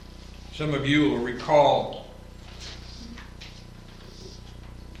Some of you will recall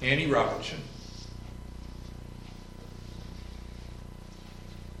Annie Robinson.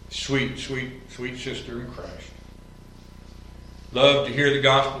 Sweet, sweet, sweet sister in Christ. Loved to hear the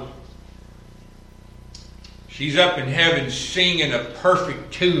gospel. She's up in heaven singing a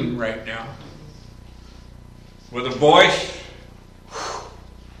perfect tune right now. With a voice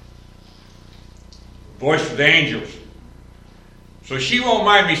of the angels. So she won't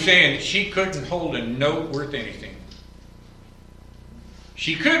mind me saying that she couldn't hold a note worth anything.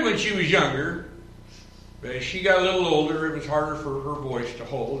 She could when she was younger, but as she got a little older, it was harder for her voice to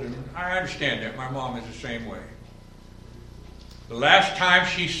hold, and I understand that. My mom is the same way. The last time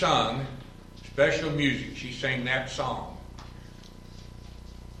she sung special music, she sang that song.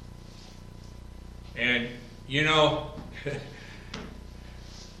 And, you know,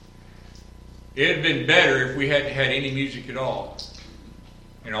 it had been better if we hadn't had any music at all.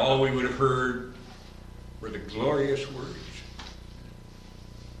 And all we would have heard were the glorious words.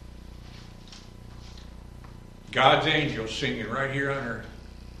 God's angels singing right here on earth.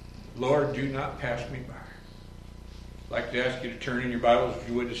 Lord, do not pass me by. I'd like to ask you to turn in your Bibles, if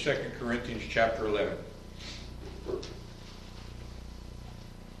you would, to 2 Corinthians chapter 11.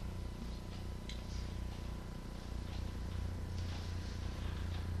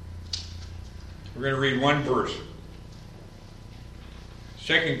 We're going to read one verse.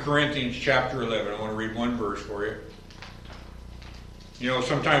 2 Corinthians chapter 11. I want to read one verse for you. You know,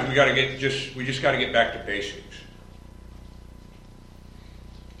 sometimes we just got to get back to basics.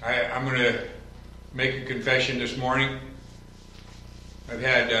 I'm going to make a confession this morning. I've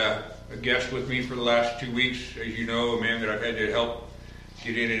had a guest with me for the last 2 weeks, as you know, a man that I've had to help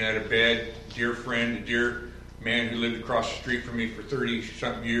get in and out of bed, a dear friend, a dear man who lived across the street from me for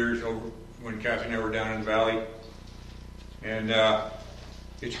 30-something years, over when Kathy and I were down in the valley. And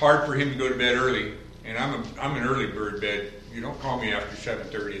it's hard for him to go to bed early, and I'm an early bird bed. You don't call me after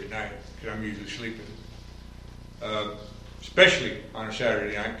 7:30 at night, because I'm usually sleeping. Especially on a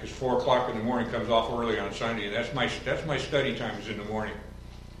Saturday night, because 4 o'clock in the morning comes off early on Sunday, and that's my study time is in the morning,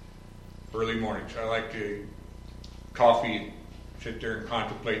 early mornings. I like to coffee, sit there and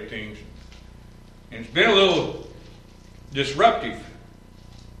contemplate things. And it's been a little disruptive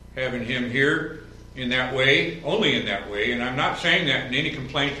having him here in that way, only in that way, and I'm not saying that in any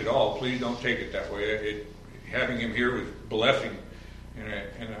complaint at all. Please don't take it that way. Having him here was blessing, and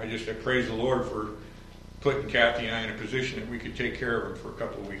I praise the Lord for putting Kathy and I in a position that we could take care of him for a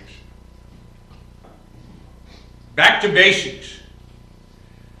couple of weeks. Back to basics.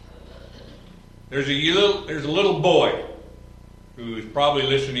 There's a little boy who is probably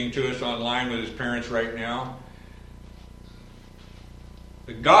listening to us online with his parents right now.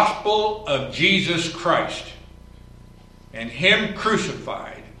 The gospel of Jesus Christ and Him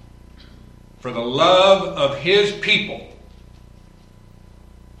crucified for the love of His people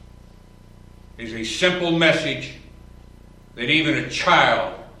is a simple message that even a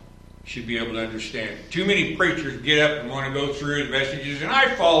child should be able to understand. Too many preachers get up and want to go through the messages, and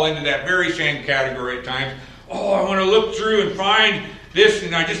I fall into that very same category at times. Oh, I want to look through and find this,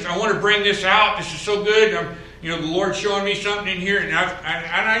 and I want to bring this out. This is so good. The Lord's showing me something in here, and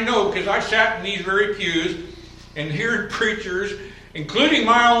I know because I sat in these very pews and heard preachers, including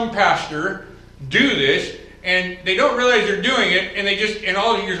my own pastor, do this, and they don't realize they're doing it, and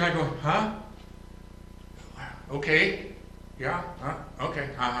all the years I go, huh? Okay, yeah, okay,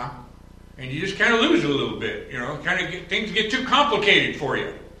 and you just kind of lose it a little bit, things get too complicated for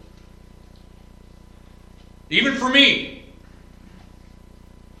you. Even for me.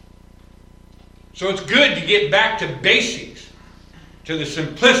 So it's good to get back to basics, to the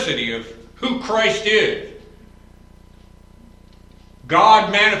simplicity of who Christ is.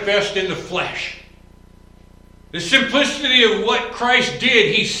 God manifest in the flesh. The simplicity of what Christ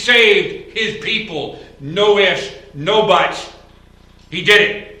did. He saved His people. No ifs, no buts. He did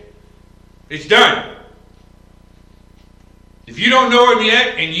it. It's done. If you don't know Him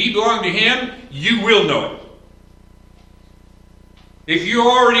yet and you belong to Him, you will know it. If you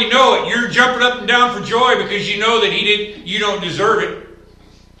already know it, you're jumping up and down for joy because you know that you don't deserve it.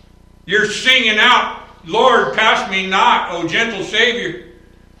 You're singing out, Lord, pass me not, O gentle Savior.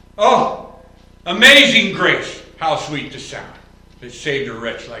 Oh, amazing grace. How sweet the sound that saved a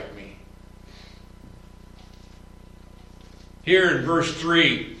wretch like me. Here in verse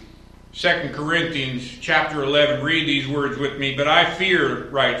 3, 2 Corinthians chapter 11, read these words with me. But I fear,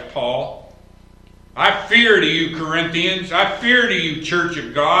 writes Paul, I fear to you, Corinthians, I fear to you, church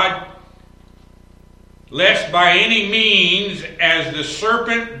of God, lest by any means, as the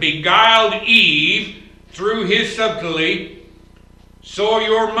serpent beguiled Eve through his subtlety, so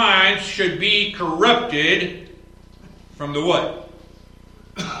your minds should be corrupted from the what?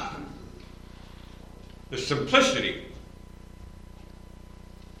 The simplicity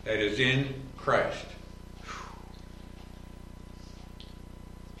that is in Christ.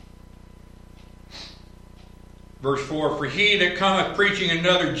 Verse 4, for he that cometh preaching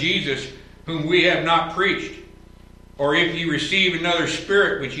another Jesus, whom we have not preached, or if ye receive another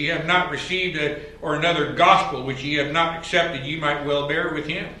spirit which ye have not received, or another gospel which ye have not accepted, ye might well bear with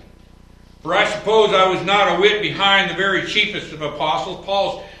him. For I suppose I was not a whit behind the very chiefest of apostles.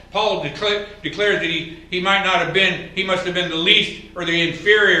 Paul declares that he might not have been, he must have been the least or the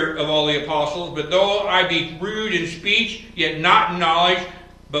inferior of all the apostles. But though I be rude in speech, yet not in knowledge,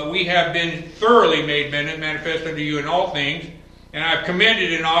 but we have been thoroughly made manifest unto you in all things. And I have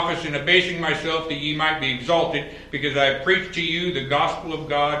commended in office in abasing myself that ye might be exalted, because I have preached to you the gospel of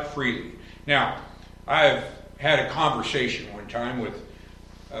God freely. Now, I have had a conversation one time with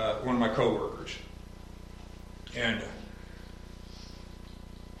one of my coworkers, and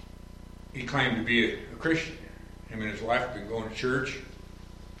he claimed to be a Christian. Him and his wife have been going to church.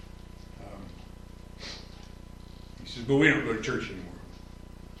 He says, but we don't go to church anymore.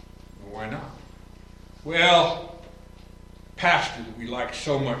 Well, why not? Well, pastor that we liked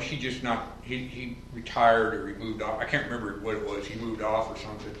so much, he retired or he moved off. I can't remember what it was. He moved off or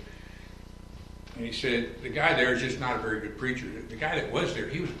something. And he said, the guy there is just not a very good preacher. The guy that was there,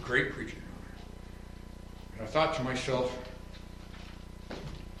 he was a great preacher. And I thought to myself,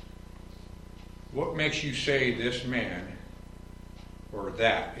 what makes you say this man or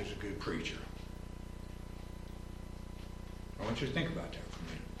that is a good preacher? I want you to think about that for a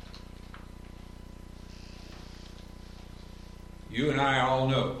minute. You and I all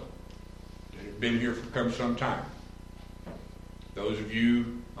know that have been here for some time. Those of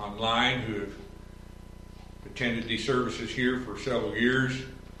you online who have attended these services here for several years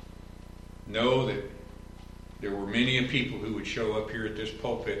know that there were many people who would show up here at this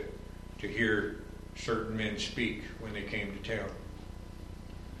pulpit to hear certain men speak when they came to town.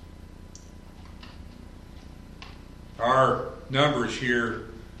 Our numbers here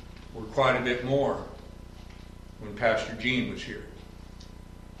were quite a bit more when Pastor Gene was here.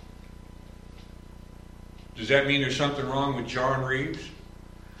 Does that mean there's something wrong with John Reeves?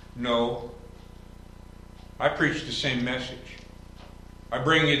 No. I preach the same message. I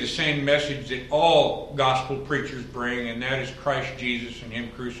bring you the same message that all gospel preachers bring, and that is Christ Jesus and Him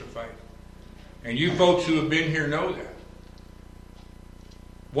crucified. And you folks who have been here know that.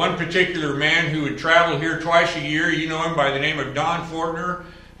 One particular man who would travel here twice a year, you know him by the name of Don Fortner,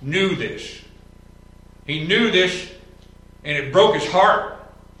 knew this. He knew this, and it broke his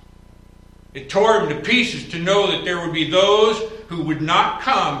heart. It tore him to pieces to know that there would be those who would not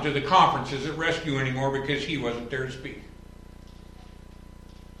come to the conferences at Rescue anymore because he wasn't there to speak.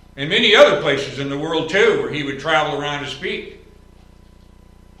 And many other places in the world too, where he would travel around to speak.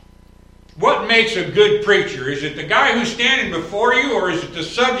 What makes a good preacher? Is it the guy who's standing before you, or is it the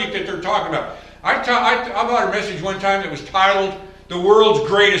subject that they're talking about? I bought a message one time that was titled, The World's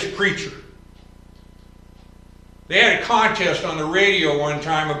Greatest Preacher. They had a contest on the radio one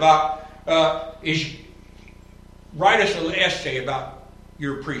time about, write us an essay about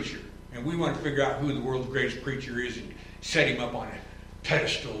your preacher. And we want to figure out who the world's greatest preacher is and set him up on a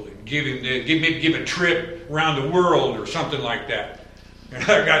pedestal and maybe give a trip around the world or something like that. And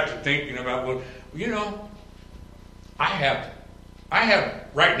I got to thinking about, well, you know, I have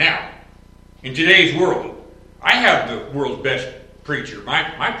right now, in today's world, I have the world's best preacher,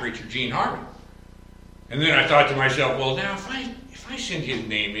 my preacher, Gene Harmon. And then I thought to myself, well, now if I send his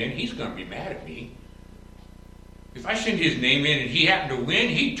name in, he's going to be mad at me. If I send his name in and he happened to win,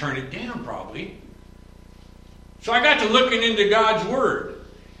 he'd turn it down probably. So I got to looking into God's Word.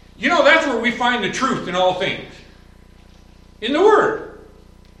 You know, that's where we find the truth in all things. In the Word.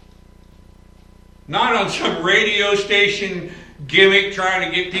 Not on some radio station gimmick trying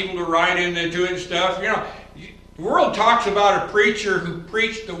to get people to write into it and stuff. You know, the world talks about a preacher who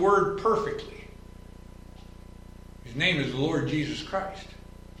preached the Word perfectly. His name is the Lord Jesus Christ.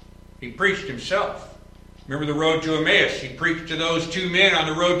 He preached himself. Remember the road to Emmaus? He preached to those two men on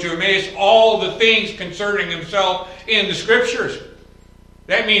the road to Emmaus all the things concerning himself in the Scriptures.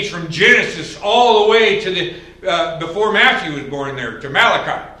 That means from Genesis all the way to the before Matthew was born there, to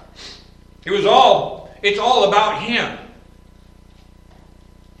Malachi. It's all about him.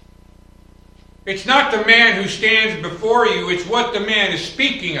 It's not the man who stands before you, it's what the man is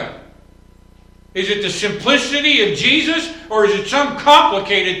speaking of. Is it the simplicity of Jesus, or is it some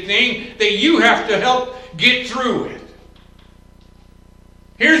complicated thing that you have to help get through with?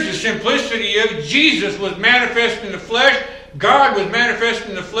 Here's the simplicity of it. Jesus was manifest in the flesh. God was manifest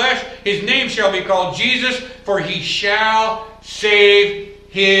in the flesh. His name shall be called Jesus, for he shall save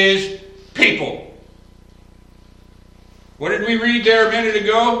his people. What did we read there a minute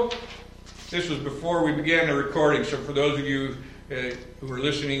ago? This was before we began the recording, so for those of you who were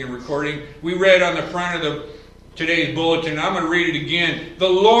listening and recording, we read on the front of today's bulletin. I'm going to read it again. The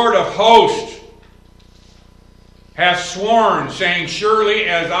Lord of hosts hath sworn, saying, surely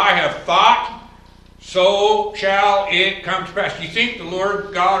as I have thought, so shall it come to pass. Do you think the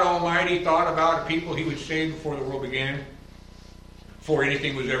Lord God Almighty thought about a people he would save before the world began? Before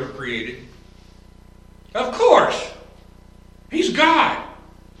anything was ever created? Of course. He's God.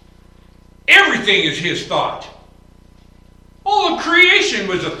 Everything is his thought. All of creation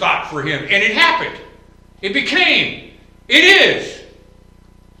was a thought for him, and it happened. It became. It is.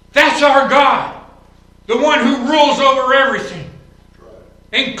 That's our God. The one who rules over everything.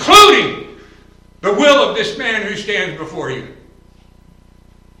 Including the will of this man who stands before you.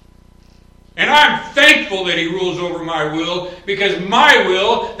 And I'm thankful that he rules over my will, because my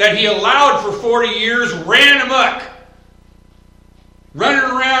will that he allowed for 40 years ran amok. Running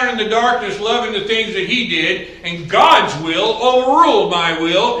around in the darkness, loving the things that he did, and God's will overruled my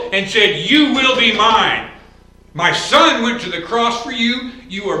will and said, you will be mine. My son went to the cross for you,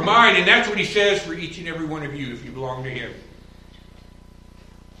 you are mine, and that's what he says for each and every one of you if you belong to him.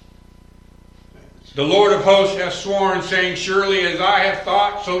 The Lord of hosts hath sworn, saying, surely as I have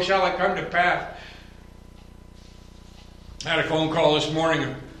thought, so shall it come to pass. I had a phone call this morning,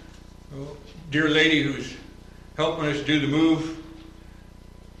 a dear lady who's helping us do the move.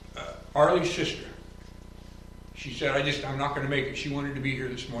 Arlie's sister. She said, I'm not going to make it. She wanted to be here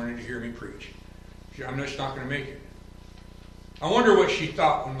this morning to hear me preach. She said, I'm just not going to make it. I wonder what she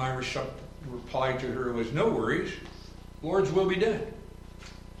thought when my reply to her was, no worries. Lord's will be done.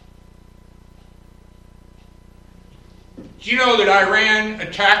 Do you know that Iran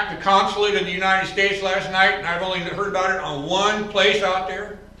attacked the consulate of the United States last night, and I've only heard about it on one place out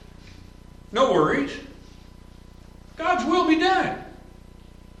there? No worries. God's will be done.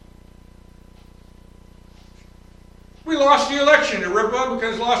 We lost the election. The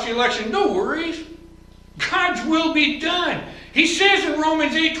Republicans lost the election. No worries. God's will be done. He says in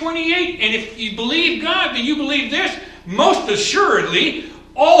Romans 8:28, and if you believe God, then you believe this, most assuredly,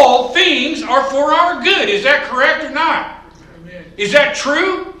 all things are for our good. Is that correct or not? Amen. Is that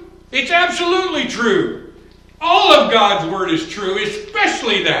true? It's absolutely true. All of God's word is true,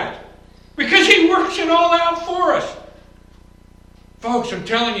 especially that. Because he works it all out for us. Folks, I'm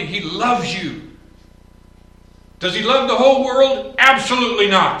telling you, he loves you. Does he love the whole world? Absolutely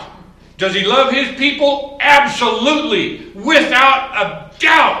not. Does he love his people? Absolutely. Without a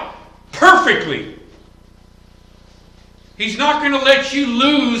doubt. Perfectly. He's not going to let you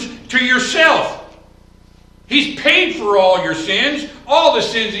lose to yourself. He's paid for all your sins, all the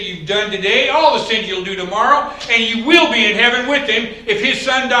sins that you've done today, all the sins you'll do tomorrow, and you will be in heaven with him if his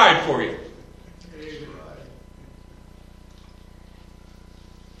son died for you.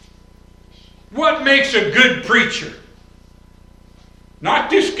 What makes a good preacher? Not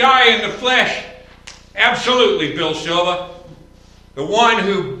this guy in the flesh. Absolutely, Bill Silva. The one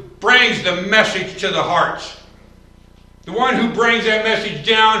who brings the message to the hearts. The one who brings that message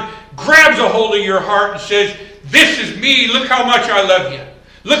down, grabs a hold of your heart and says, this is me. Look how much I love you.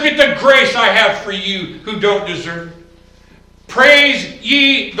 Look at the grace I have for you who don't deserve it. Praise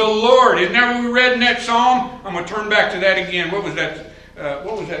ye the Lord. Isn't that what we read in that psalm? I'm going to turn back to that again. What was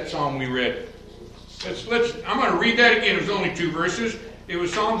that psalm we read? I'm going to read that again. It was only 2 verses. It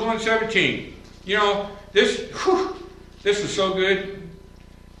was Psalms 117. You know, this is so good.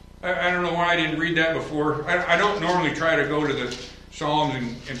 I don't know why I didn't read that before. I don't normally try to go to the Psalms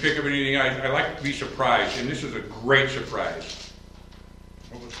and pick up anything. I like to be surprised, and this is a great surprise.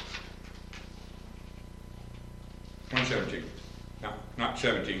 117. No, not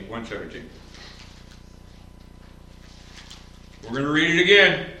 17. 117. We're going to read it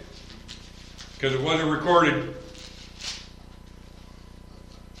again, because it wasn't recorded.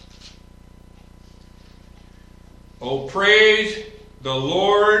 Oh, praise the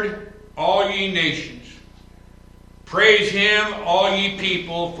Lord, all ye nations. Praise him, all ye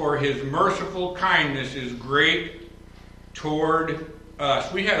people, for his merciful kindness is great toward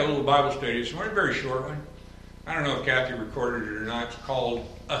us. We had a little Bible study this morning, a very short one. I don't know if Kathy recorded it or not. It's called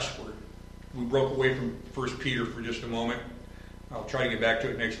Usward. We broke away from 1 Peter for just a moment. I'll try to get back to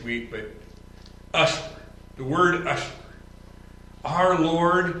it next week, but Usward. The word Usward. Our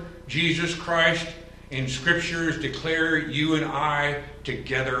Lord Jesus Christ in Scriptures declare you and I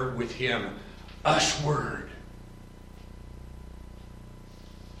together with him. Usward.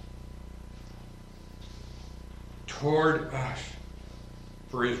 toward us.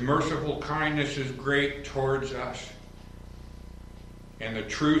 For his merciful kindness is great towards us. And the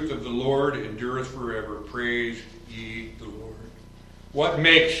truth of the Lord endureth forever. Praise ye the Lord. What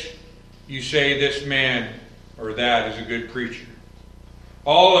makes you say this man or that is a good preacher?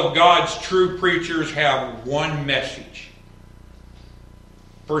 All of God's true preachers have one message.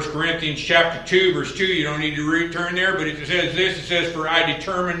 1 Corinthians chapter 2, verse 2, you don't need to return there, but it says this, it says, for I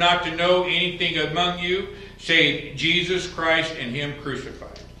determined not to know anything among you save Jesus Christ and him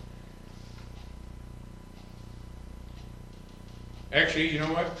crucified. Actually, you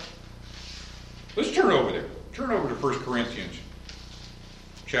know what? Let's turn over there. Turn over to 1 Corinthians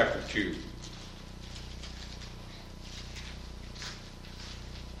chapter 2.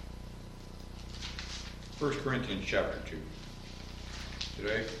 First Corinthians chapter 2.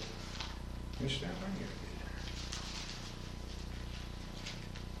 Did I miss that one? Yeah.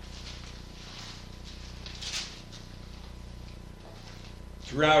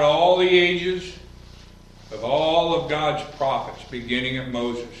 Throughout all the ages of all of God's prophets, beginning at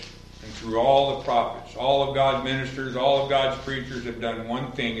Moses, and through all the prophets, all of God's ministers, all of God's preachers have done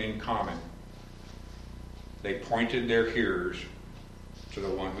one thing in common. They pointed their hearers to the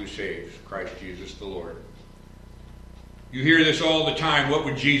one who saves, Christ Jesus the Lord. You hear this all the time. What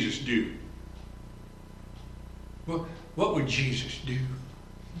would Jesus do? What would Jesus do?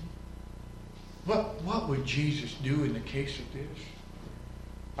 What would Jesus do in the case of this?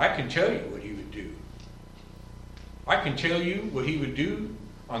 I can tell you what he would do. I can tell you what he would do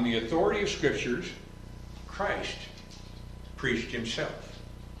on the authority of Scriptures. Christ preached himself.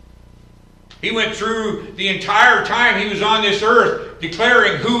 He went through the entire time he was on this earth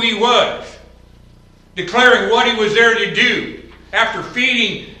declaring who he was. Declaring what he was there to do. After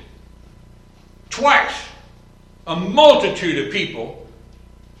feeding twice a multitude of people,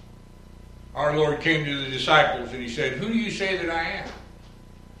 our Lord came to the disciples and he said, who do you say that I am?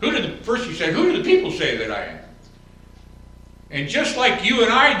 First he said, who do the people say that I am? And just like you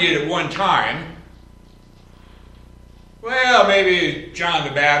and I did at one time, well, maybe it was John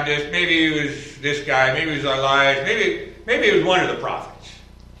the Baptist, maybe it was this guy, maybe it was Elias, maybe it was one of the prophets.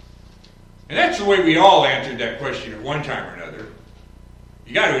 And that's the way we all answered that question at one time or another.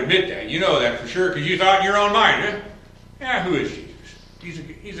 You got to admit that. You know that for sure because you thought in your own mind, eh? Yeah, who is Jesus?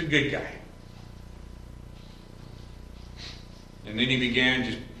 He's a good guy. And then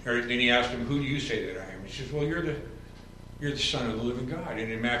he asked him, who do you say that I am? He says, well, you're the Son of the living God.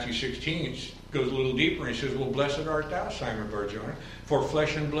 And in Matthew 16, it goes a little deeper and he says, well, blessed art thou, Simon Bar-Jonah, for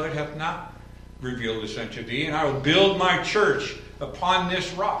flesh and blood hath not revealed this unto thee, and I will build my church upon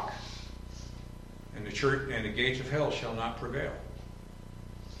this rock. And the church and the gates of hell shall not prevail.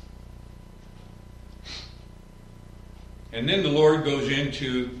 And then the Lord goes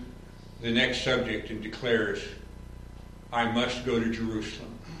into the next subject and declares, I must go to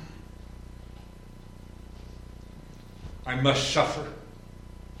Jerusalem. I must suffer.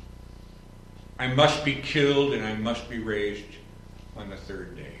 I must be killed and I must be raised on the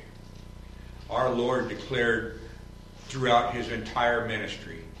third day. Our Lord declared throughout his entire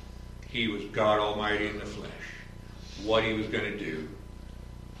ministry he was God Almighty in the flesh, what he was going to do,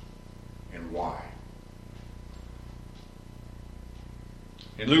 and why.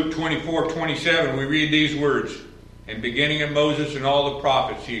 In Luke 24:27, we read these words, and beginning at Moses and all the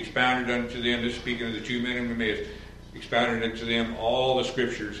prophets, he expounded unto them, this speaking of the two men in Emmaus, expounded unto them all the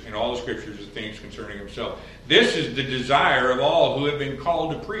scriptures, and all the scriptures of things concerning himself. This is the desire of all who have been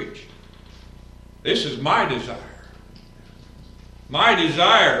called to preach. This is my desire. My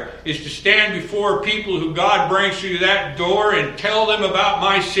desire is to stand before people who God brings through that door and tell them about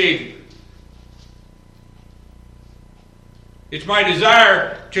my Savior. It's my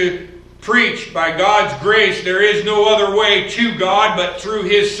desire to preach by God's grace. There is no other way to God but through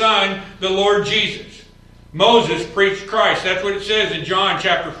his Son, the Lord Jesus. Moses preached Christ. That's what it says in John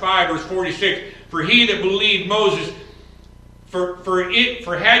chapter 5, verse 46. For he that believed Moses, for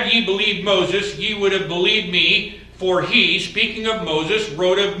had ye believed Moses, ye would have believed me. For he, speaking of Moses,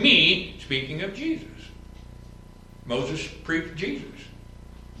 wrote of me, speaking of Jesus. Moses preached Jesus.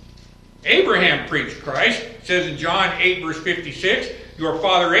 Abraham preached Christ. It says in John 8, verse 56, your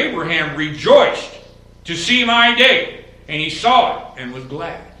father Abraham rejoiced to see my day, and he saw it and was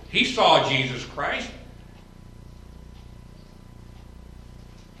glad. He saw Jesus Christ.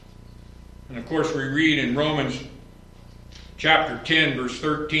 And of course we read in Romans chapter 10, verse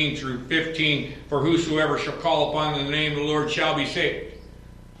 13 through 15, for whosoever shall call upon the name of the Lord shall be saved.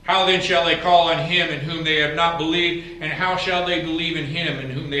 How then shall they call on him in whom they have not believed? And how shall they believe in him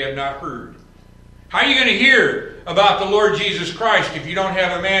in whom they have not heard? How are you going to hear about the Lord Jesus Christ if you don't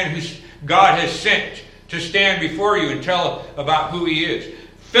have a man who God has sent to stand before you and tell about who he is.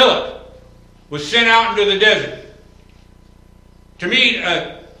 Philip was sent out into the desert to meet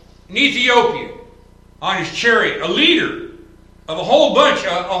an Ethiopian on his chariot, a leader of a whole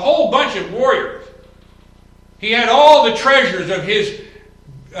bunch of warriors. He had all the treasures of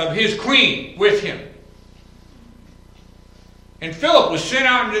his queen with him. And Philip was sent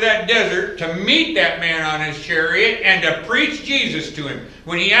out into that desert to meet that man on his chariot and to preach Jesus to him.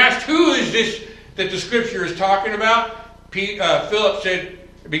 When he asked, who is this that the Scripture is talking about? Philip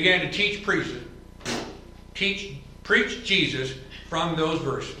began to preach Jesus from those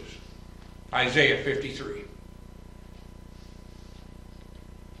verses. Isaiah 53.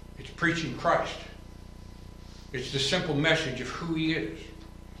 It's preaching Christ. It's the simple message of who he is.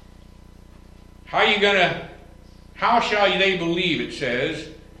 How shall they believe, it says,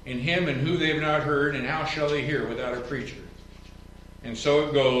 in him and who they have not heard, and how shall they hear without a preacher? And so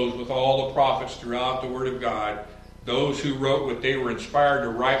it goes with all the prophets throughout the Word of God, those who wrote what they were inspired to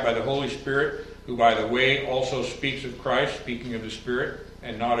write by the Holy Spirit, who, by the way, also speaks of Christ, speaking of the Spirit,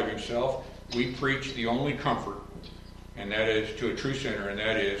 and not of himself. We preach the only comfort, and that is to a true sinner, and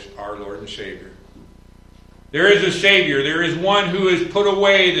that is our Lord and Savior. There is a Savior. There is one who has put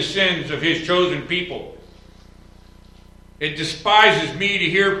away the sins of his chosen people. It despises me to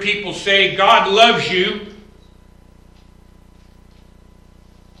hear people say, God loves you.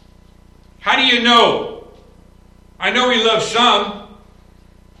 How do you know? I know he loves some,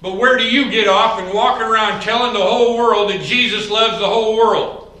 but where do you get off and walking around telling the whole world that Jesus loves the whole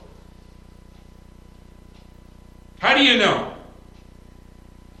world? How do you know?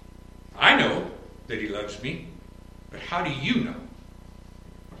 I know that he loves me, but how do you know?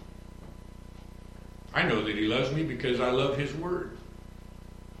 I know that he loves me because I love his word.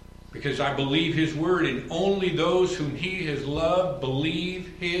 Because I believe his word, and only those whom he has loved believe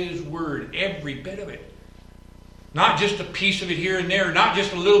his word. Every bit of it. Not just a piece of it here and there, not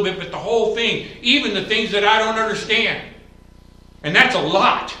just a little bit, but the whole thing. Even the things that I don't understand. And that's a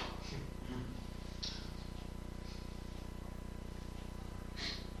lot.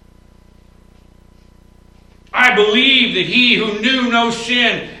 I believe that he who knew no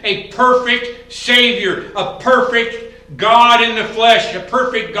sin, a perfect Savior, a perfect God in the flesh, a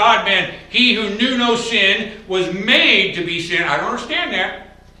perfect God-man, he who knew no sin was made to be sin. I don't understand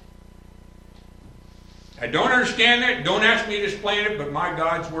that. I don't understand that. Don't ask me to explain it, but my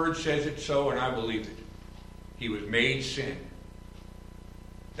God's word says it so, and I believe it. He was made sin,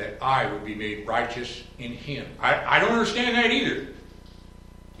 that I would be made righteous in him. I don't understand that either.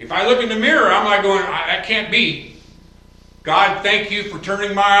 If I look in the mirror, I'm like going, that can't be. God, thank you for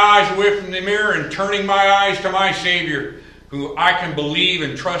turning my eyes away from the mirror and turning my eyes to my Savior, who I can believe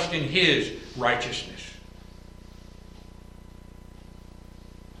and trust in his righteousness.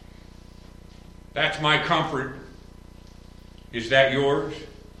 That's my comfort. Is that yours?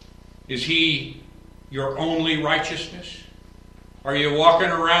 Is he your only righteousness? Are you walking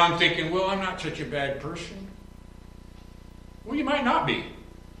around thinking, well, I'm not such a bad person? Well, you might not be.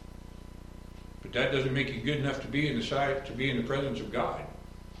 But that doesn't make you good enough to be in the presence of God.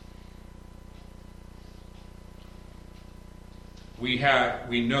 We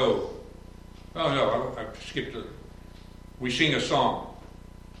know. Oh no, I skipped it. We sing a song.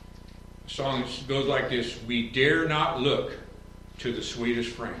 A song that goes like this: we dare not look to the sweetest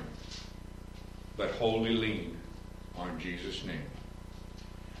friend, but wholly lean on Jesus' name.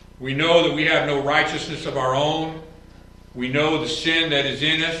 We know that we have no righteousness of our own. We know the sin that is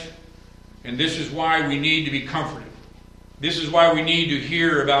in us. And this is why we need to be comforted. This is why we need to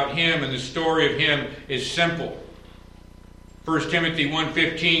hear about him, and the story of him is simple. 1 Timothy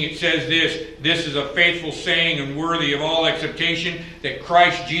 1:15, it says this is a faithful saying and worthy of all acceptation, that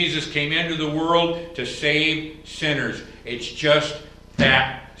Christ Jesus came into the world to save sinners. It's just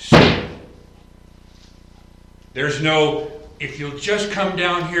that simple. There's no, if you'll just come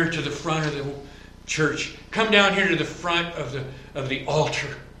down here to the front of the church, come down here to the front of the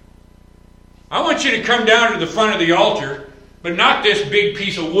altar. I want you to come down to the front of the altar, but not this big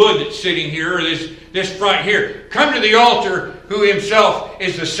piece of wood that's sitting here, or this front here. Come to the altar, who himself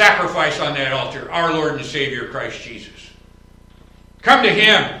is the sacrifice on that altar, our Lord and Savior, Christ Jesus. Come to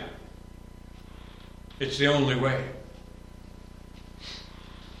him. It's the only way.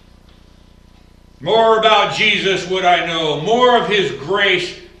 More about Jesus would I know, more of his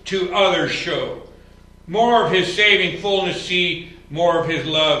grace to others show, more of his saving fullness see, more of his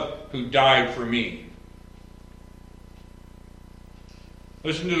love who died for me.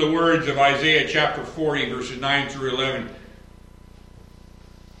 Listen to the words of Isaiah chapter 40, verses 9 through 11.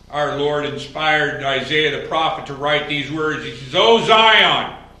 Our Lord inspired Isaiah the prophet to write these words. He says, O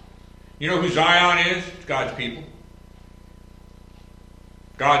Zion, You know who Zion is? It's God's people.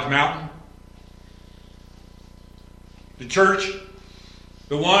 God's mountain. The church,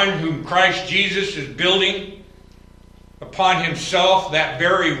 the one whom Christ Jesus is building upon himself, that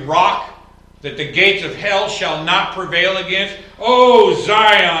very rock that the gates of hell shall not prevail against. O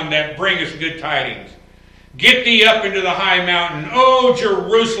Zion, that bringest good tidings. Get thee up into the high mountain. O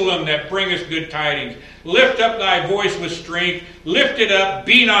Jerusalem, that bringest good tidings. Lift up thy voice with strength. Lift it up.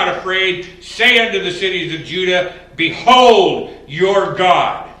 Be not afraid. Say unto the cities of Judah, behold your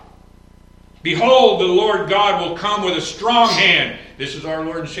God. Behold, the Lord God will come with a strong hand. This is our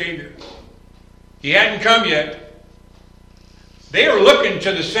Lord and Savior. He hadn't come yet. They were looking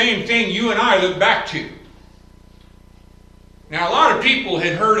to the same thing you and I look back to. Now, a lot of people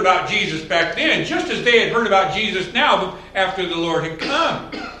had heard about Jesus back then, just as they had heard about Jesus now after the Lord had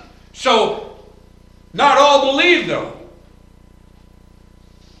come. So, not all believed, though.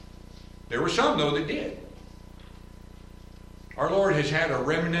 There were some, though, that did. Our Lord has had a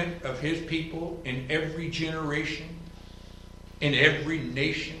remnant of his people in every generation, in every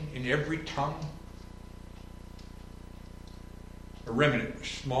nation, in every tongue. A remnant, a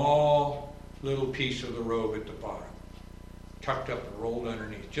small little piece of the robe at the bottom, tucked up and rolled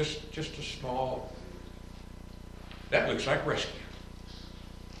underneath. Just a small. That looks like rescue.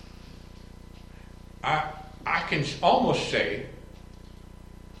 I can almost say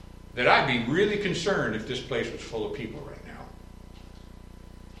that I'd be really concerned if this place was full of people right now.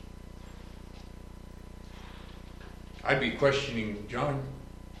 I'd be questioning, John,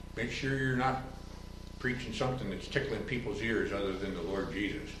 make sure you're not preaching something that's tickling people's ears other than the Lord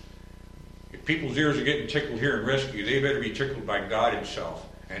Jesus. If people's ears are getting tickled here in rescue, they better be tickled by God himself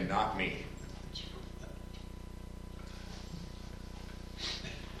and not me.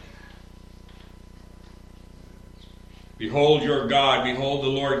 Behold your God, behold the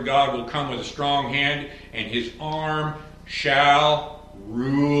Lord God will come with a strong hand, and his arm shall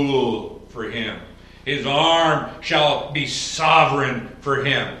rule for him. His arm shall be sovereign for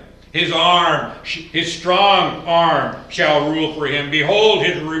him. His arm, his strong arm shall rule for him. Behold,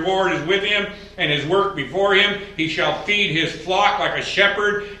 his reward is with him, and his work before him. He shall feed his flock like a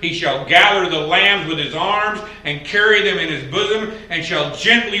shepherd. He shall gather the lambs with his arms, and carry them in his bosom, and shall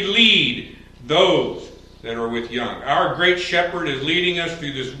gently lead those that are with young. Our great shepherd is leading us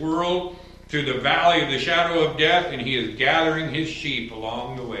through this world, through the valley of the shadow of death, and he is gathering his sheep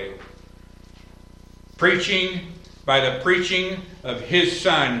along the way. Preaching by the preaching of his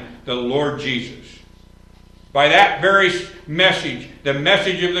Son, the Lord Jesus. By that very message, the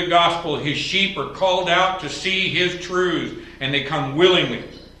message of the gospel, his sheep are called out to see his truths, and they come willingly.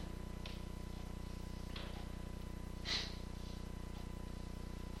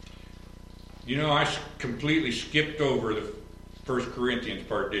 You know, I completely skipped over the 1 Corinthians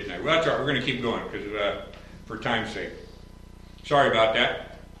part, didn't I? Well, that's all right. We're going to keep going because for time's sake. Sorry about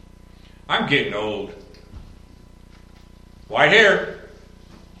that. I'm getting old. White hair.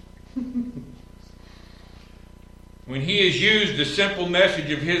 When he has used the simple message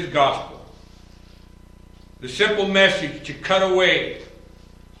of his gospel, the simple message to cut away,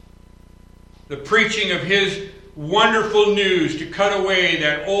 the preaching of his wonderful news to cut away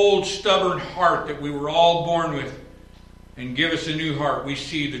that old stubborn heart that we were all born with and give us a new heart, we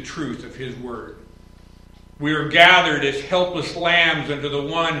see the truth of his word. We are gathered as helpless lambs unto the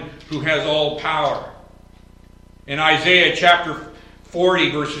one who has all power. In Isaiah chapter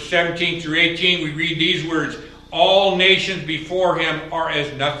 40, verses 17 through 18, we read these words, all nations before him are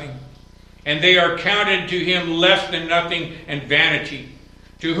as nothing, and they are counted to him less than nothing and vanity.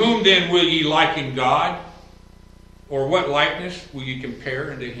 To whom then will ye liken God? Or what likeness will you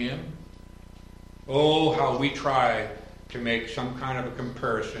compare unto him? Oh, how we try to make some kind of a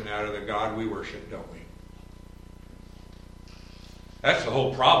comparison out of the God we worship, don't we? That's the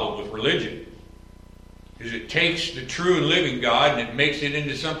whole problem with religion. Is it takes the true and living God and it makes it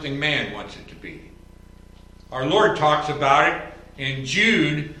into something man wants it to be. Our Lord talks about it in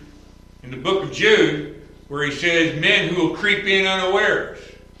Jude, in the book of Jude, where he says men who will creep in unawares.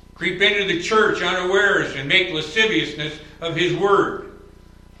 Creep into the church unawares and make lasciviousness of his word.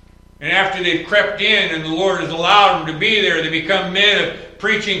 And after they've crept in and the Lord has allowed them to be there, they become men of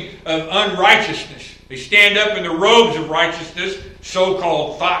preaching of unrighteousness. They stand up in the robes of righteousness,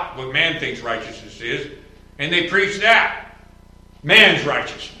 so-called thought, what man thinks righteousness is, and they preach that. Man's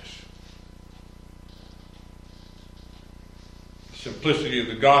righteousness. The simplicity of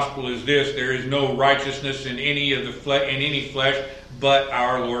the gospel is this: there is no righteousness in any flesh but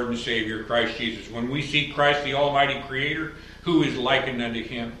our Lord and Savior, Christ Jesus. When we see Christ, the Almighty Creator, who is likened unto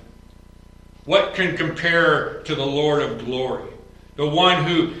him? What can compare to the Lord of glory? the one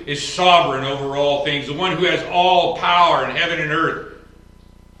who is sovereign over all things, the one who has all power in heaven and earth.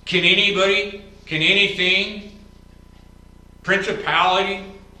 Can anybody, can anything, principality,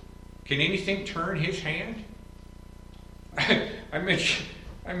 can anything turn his hand? I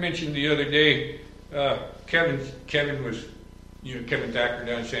mentioned the other day, Kevin was, Kevin Thacker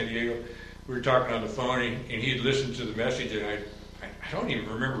down in San Diego. We were talking on the phone, and he had listened to the message, and I don't even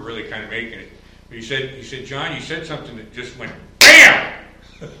remember really kind of making it. But he said, John, you said something that just went BAM!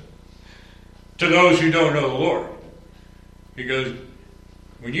 To those who don't know the Lord. He goes,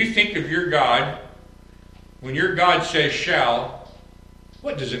 when you think of your God, when your God says shall,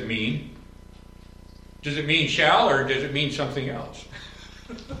 what does it mean? Does it mean shall, or does it mean something else?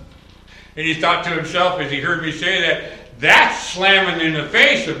 And he thought to himself as he heard me say that, that's slamming in the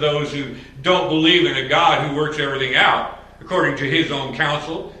face of those who don't believe in a God who works everything out according to his own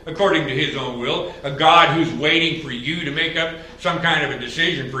counsel, according to his own will, a God who's waiting for you to make up some kind of a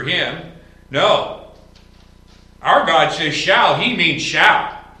decision for him. No. Our God says shall, he means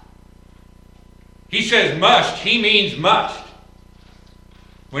shall. He says must, he means must.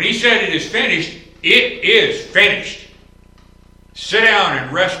 When he said it is finished, it is finished. Sit down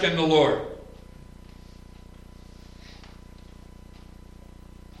and rest in the Lord.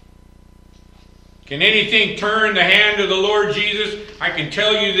 Can anything turn the hand of the Lord Jesus? I can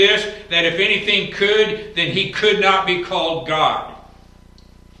tell you this, that if anything could, then he could not be called God.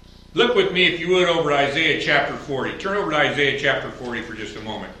 Look with me, if you would, over to Isaiah chapter 40. Turn over to Isaiah chapter 40 for just a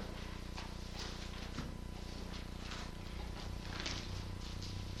moment.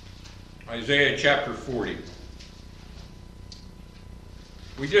 Isaiah chapter 40.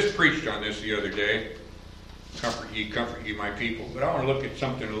 We just preached on this the other day. Comfort ye, my people. But I want to look at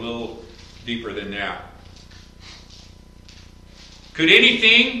something a little deeper than that. Could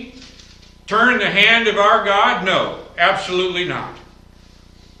anything turn the hand of our God? No, absolutely not.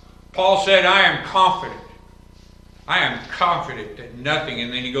 Paul said, I am confident. I am confident that nothing,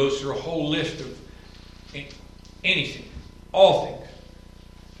 and then he goes through a whole list of anything, all things.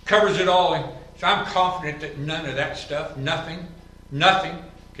 Covers it all. So I'm confident that none of that stuff, nothing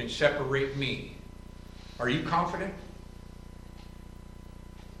can separate me. Are you confident?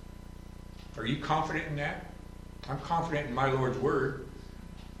 Are you confident in that? I'm confident in my Lord's word.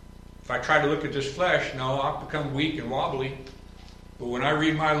 If I try to look at this flesh, no, I'll become weak and wobbly. But when I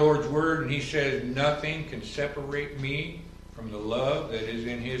read my Lord's word and he says nothing can separate me from the love that is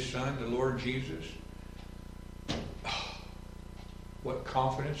in his Son, the Lord Jesus, what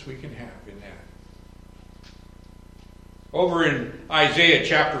confidence we can have in that. Over in Isaiah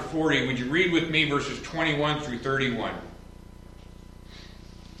chapter 40, would you read with me verses 21 through 31?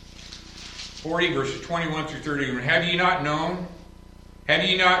 40 verses 21 through 31. Have ye not known? Have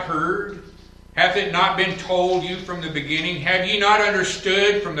ye not heard? Hath it not been told you from the beginning? Have ye not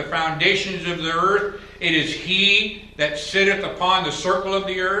understood from the foundations of the earth? It is he that sitteth upon the circle of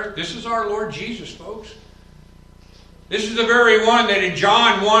the earth. This is our Lord Jesus, folks. This is the very one that in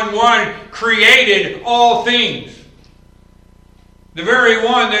John 1:1 created all things. The very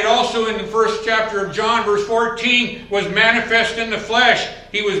one that also in the first chapter of John, verse 14, was manifest in the flesh.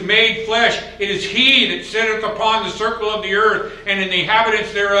 He was made flesh. It is he that sitteth upon the circle of the earth, and in the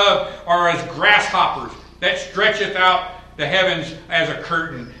inhabitants thereof are as grasshoppers, that stretcheth out the heavens as a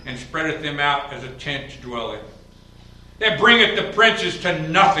curtain, and spreadeth them out as a tent to dwell in. That bringeth the princes to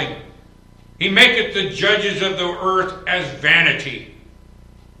nothing. He maketh the judges of the earth as vanity.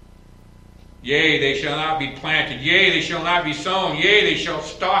 Yea, they shall not be planted. Yea, they shall not be sown. Yea,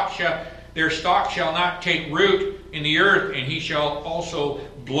 their stock shall not take root in the earth, and he shall also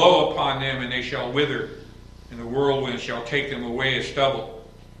blow upon them, and they shall wither, and the whirlwind shall take them away as stubble.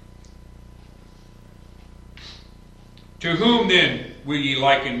 To whom then will ye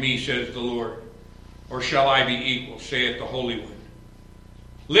liken me, says the Lord? Or shall I be equal, saith the Holy One?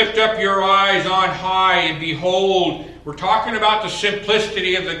 Lift up your eyes on high and behold. We're talking about the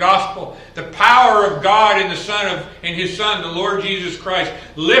simplicity of the gospel, the power of God in his Son, the Lord Jesus Christ.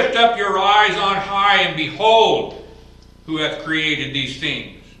 Lift up your eyes on high and behold who hath created these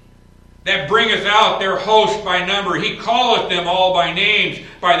things. That bringeth out their host by number. He calleth them all by names,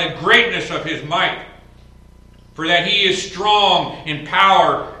 by the greatness of his might. For that he is strong in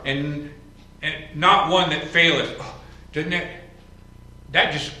power and not one that faileth. Oh, doesn't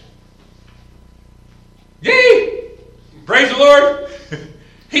that just... Yay! Praise the Lord.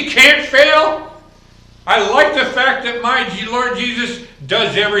 He can't fail. I like the fact that my Lord Jesus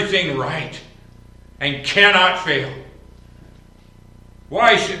does everything right and cannot fail.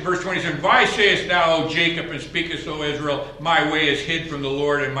 Why, verse 27, why sayest thou, O Jacob, and speakest, O Israel, my way is hid from the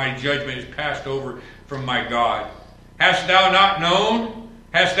Lord, and my judgment is passed over from my God? Hast thou not known?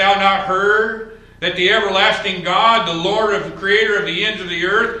 Hast thou not heard that the everlasting God, the Lord of the Creator of the ends of the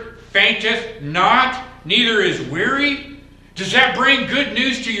earth, fainteth not, neither is weary? Does that bring good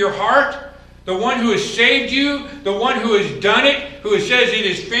news to your heart? The one who has saved you, the one who has done it, who says it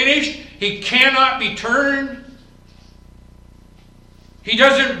is finished, he cannot be turned. He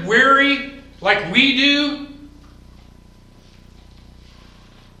doesn't weary like we do.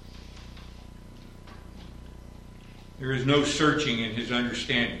 There is no searching in his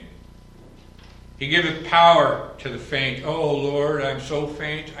understanding. He giveth power to the faint. Oh Lord, I'm so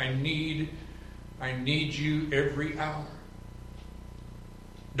faint. I need you every hour.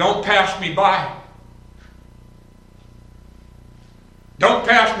 Don't pass me by. Don't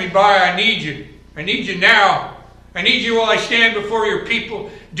pass me by. I need you. I need you now. I need you while I stand before your people.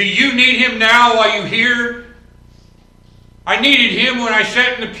 Do you need him now while you hear? I needed him when I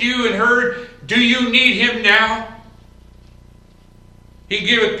sat in the pew and heard. Do you need him now? He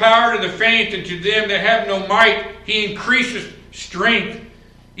giveth power to the faint, and to them that have no might he increaseth strength.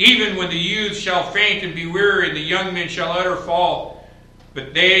 Even when the youth shall faint and be weary, and the young men shall utter fall.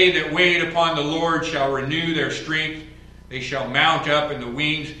 But they that wait upon the Lord shall renew their strength. They shall mount up in the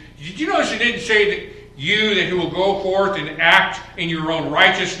wings. Did you notice it didn't say that you that who will go forth and act in your own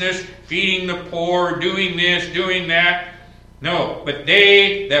righteousness, feeding the poor, doing this, doing that? No, but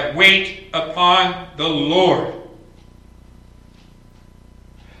they that wait upon the Lord.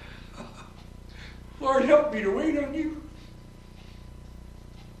 Lord, help me to wait on you.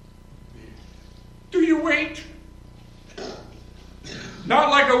 Do you wait? Not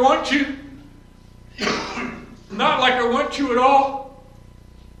like I want to. Not like I want to at all.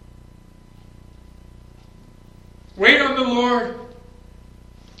 Wait on the Lord.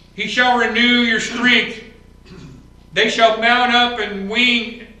 He shall renew your strength. They shall mount up and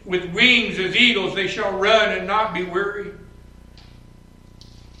wing with wings as eagles. They shall run and not be weary.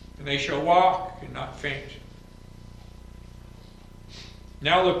 And they shall walk and not faint.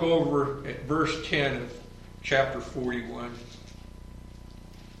 Now look over at verse 10 of chapter 41.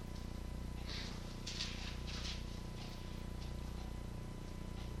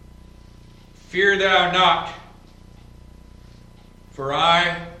 Fear thou not, for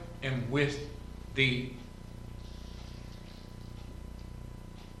I am with thee.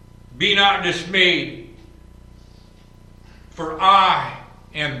 Be not dismayed, for I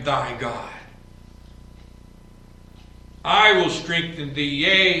am thy God. I will strengthen thee,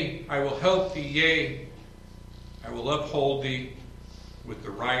 yea, I will help thee, yea, I will uphold thee with the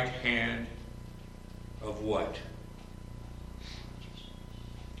right hand of what?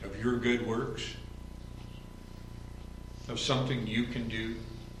 Of your good works? Of something you can do?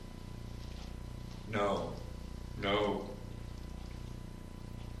 No, no.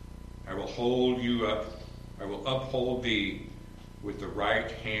 I will hold you up. I will uphold thee with the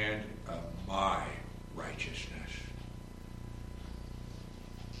right hand of my righteousness.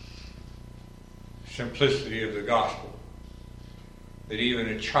 Simplicity of the gospel. That even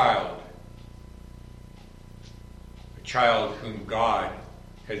a child whom God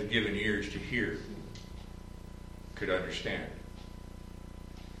has given ears to hear, could understand.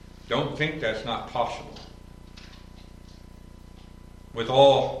 Don't think that's not possible. With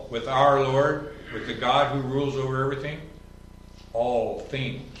our Lord, with the God who rules over everything, all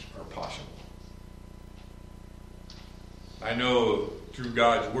things are possible. I know through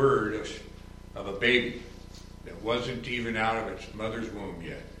God's word of a baby that wasn't even out of its mother's womb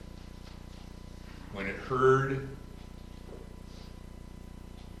yet. When it heard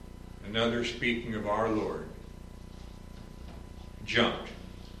another speaking of our Lord, jumped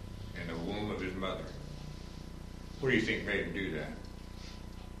in the womb of his mother. What do you think made him do that?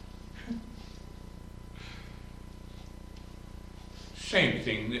 Same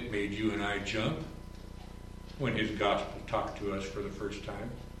thing that made you and I jump when his gospel talked to us for the first time.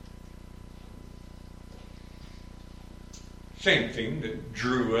 Same thing that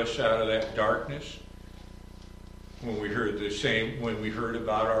drew us out of that darkness when we heard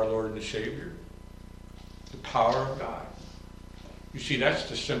about our Lord and Savior. The power of God. You see, that's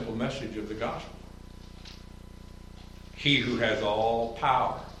the simple message of the gospel. He who has all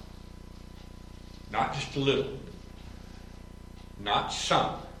power, not just a little, not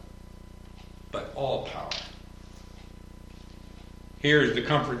some, but all power. Here is the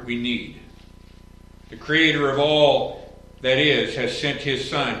comfort we need. The Creator of all that is has sent his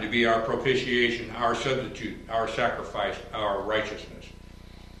Son to be our propitiation, our substitute, our sacrifice, our righteousness.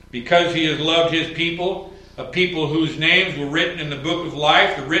 Because he has loved his people, a people whose names were written in the book of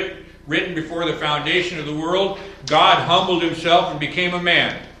life, written before the foundation of the world, God humbled himself and became a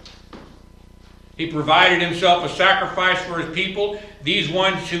man. He provided himself a sacrifice for his people. These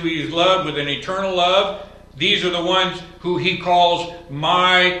ones who he has loved with an eternal love, these are the ones who he calls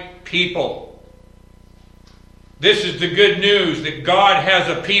my people. This is the good news, that God has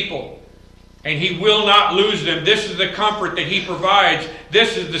a people, and he will not lose them. This is the comfort that he provides.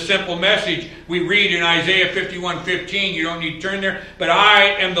 This is the simple message we read in Isaiah 51:15. You don't need to turn there. But I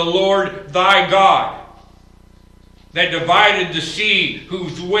am the Lord thy God, that divided the sea,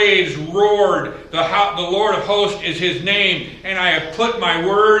 whose waves roared. The Lord of hosts is his name. And I have put my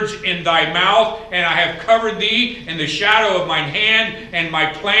words in thy mouth, and I have covered thee in the shadow of mine hand, and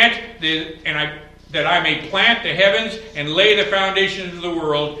my plant, that I may plant the heavens and lay the foundations of the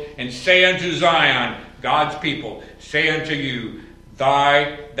world, and say unto Zion, God's people, say unto you,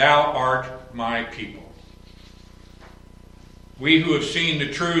 thou art my people. We who have seen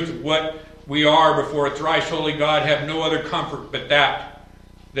the truth of what we are before a thrice holy God have no other comfort but that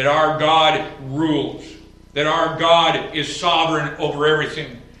our God rules, that our God is sovereign over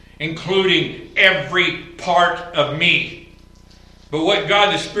everything, including every part of me. But what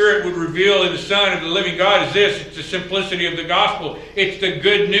God the Spirit would reveal in the Son of the living God is this. It's the simplicity of the gospel. It's the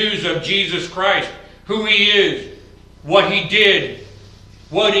good news of Jesus Christ, who he is, what he did,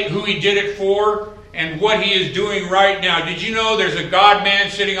 who he did it for, and what he is doing right now. Did you know there's a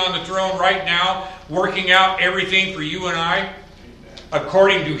God-man sitting on the throne right now, working out everything for you and I,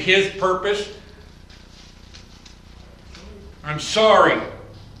 according to his purpose? I'm sorry,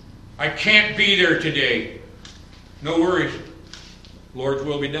 I can't be there today. No worries. Lord's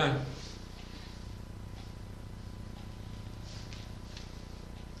will be done.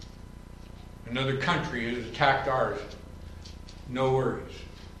 Another country has attacked ours. No worries.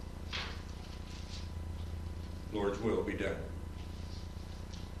 Lord's will be done.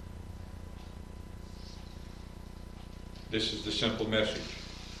 This is the simple message.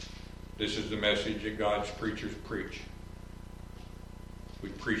 This is the message that God's preachers preach. We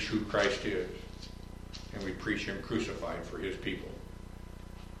preach who Christ is, and we preach him crucified for his people.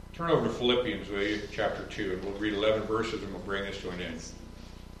 Turn over to Philippians, will you, chapter 2, and we'll read 11 verses and we'll bring this to an end.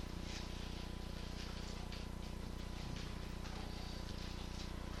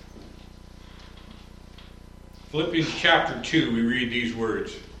 Philippians chapter 2, we read these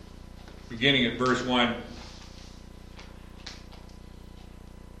words, beginning at verse 1.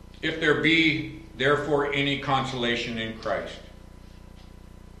 If there be therefore any consolation in Christ,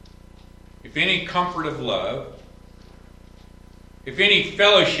 if any comfort of love, if any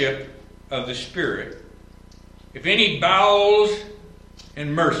fellowship of the Spirit, if any bowels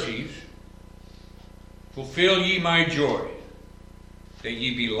and mercies, fulfill ye my joy, that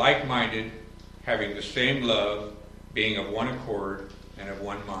ye be like-minded, having the same love, being of one accord and of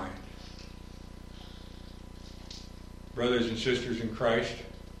one mind. Brothers and sisters in Christ,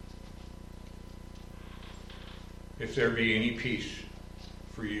 if there be any peace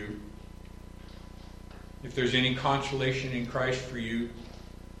for you, if there's any consolation in Christ for you,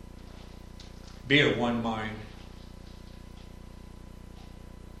 be of one mind.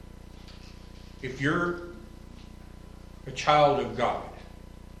 If you're a child of God,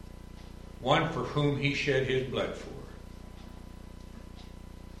 one for whom he shed his blood for,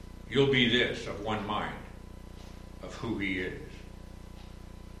 you'll be this, of one mind, of who he is.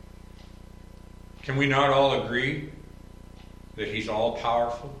 Can we not all agree that he's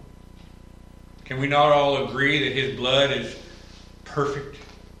all-powerful? Can we not all agree that his blood is perfect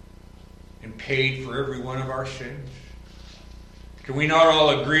and paid for every one of our sins? Can we not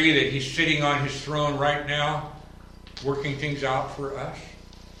all agree that he's sitting on his throne right now, working things out for us?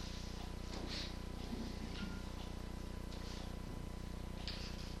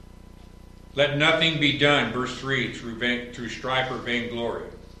 Let nothing be done, verse 3, through strife or vainglory,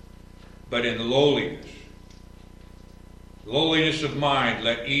 but in lowliness of mind,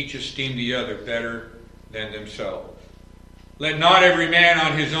 let each esteem the other better than themselves. Let not every man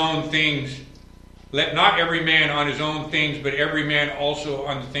on his own things, but every man also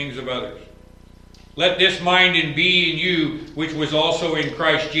on the things of others. Let this mind be in you, which was also in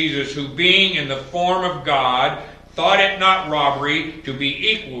Christ Jesus, who being in the form of God, thought it not robbery to be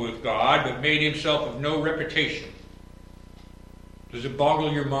equal with God, but made himself of no reputation. Does it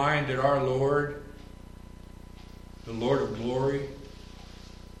boggle your mind that our Lord, the Lord of glory,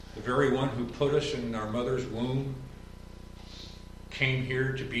 the very one who put us in our mother's womb, came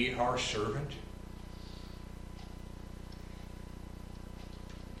here to be our servant?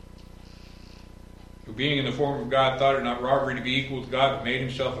 Who being in the form of God thought it not robbery to be equal with God, but made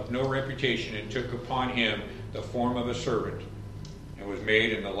himself of no reputation, and took upon him the form of a servant, and was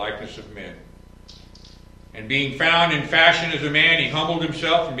made in the likeness of men. And being found in fashion as a man, he humbled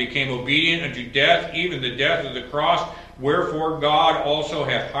himself and became obedient unto death, even the death of the cross. Wherefore God also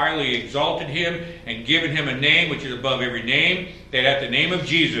hath highly exalted him, and given him a name which is above every name, that at the name of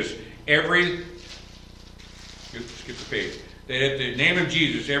Jesus skip the page. That at the name of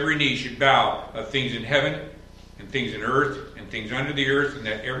Jesus every knee should bow, of things in heaven, and things in earth, and things under the earth, and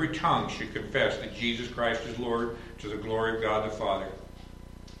that every tongue should confess that Jesus Christ is Lord, to the glory of God the Father.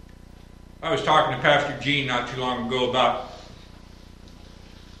 I was talking to Pastor Gene not too long ago about,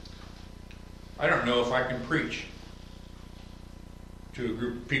 I don't know if I can preach to a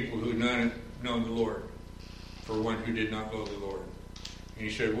group of people who had known the Lord for one who did not know the Lord. And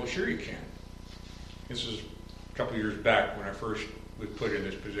he said, well, sure you can. This is a couple of years back when I first was put in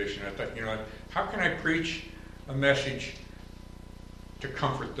this position. I thought, how can I preach a message to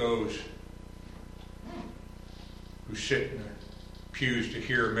comfort those who sit in the pews to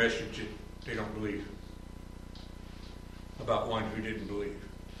hear a message that they don't believe about one who didn't believe?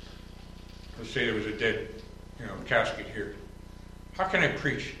 Let's say there was a dead, casket here. How can I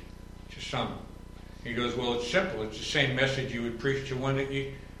preach to some? He goes, well, it's simple. It's the same message you would preach to one that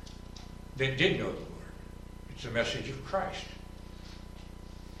did know the Lord. It's the message of Christ.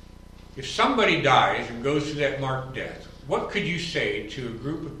 If somebody dies and goes through that marked death, what could you say to a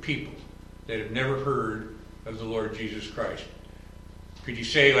group of people that have never heard of the Lord Jesus Christ? Could you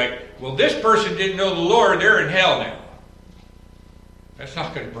say, well, this person didn't know the Lord, they're in hell now? That's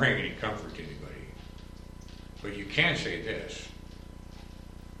not going to bring any comfort to anybody. But you can say this.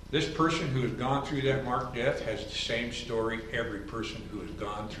 This person who has gone through that marked death has the same story every person who has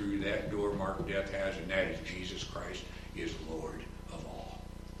gone through that door marked death has, and that is Jesus Christ is Lord of all.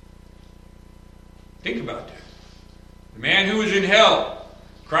 Think about that. The man who was in hell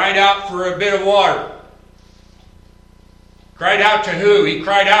cried out for a bit of water. Cried out to who? He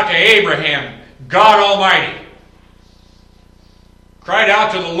cried out to Abraham, God Almighty. Cried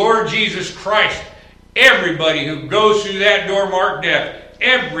out to the Lord Jesus Christ. Everybody who goes through that door marked death,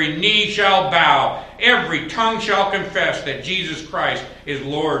 every knee shall bow, every tongue shall confess that Jesus Christ is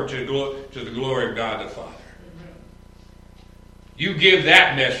Lord to the glory of God the Father. Amen. You give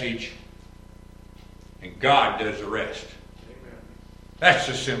that message, and God does the rest. Amen. That's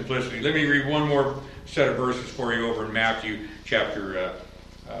the simplicity. Let me read one more set of verses for you over in Matthew chapter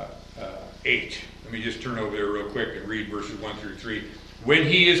 8. Let me just turn over there real quick and read verses 1 through 3. When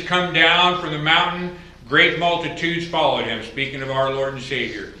he is come down from the mountain, great multitudes followed him, speaking of our Lord and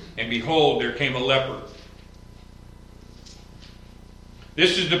Savior. And behold, there came a leper.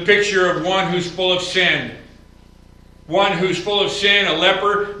 This is the picture of one who's full of sin. One who's full of sin, a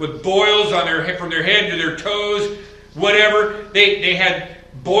leper with boils on from their head to their toes, whatever. They had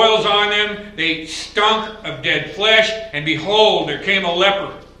boils on them. They stunk of dead flesh. And behold, there came a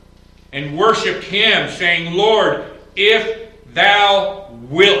leper and worshipped him, saying, Lord, if thou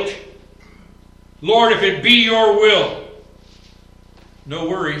wilt. Lord, if it be your will. No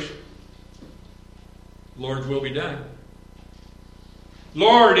worries. Lord's will be done.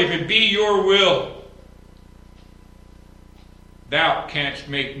 Lord, if it be your will, thou canst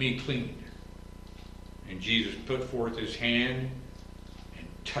make me clean. And Jesus put forth his hand and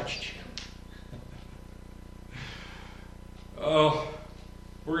touched him. Oh,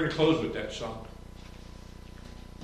 we're going to close with that song.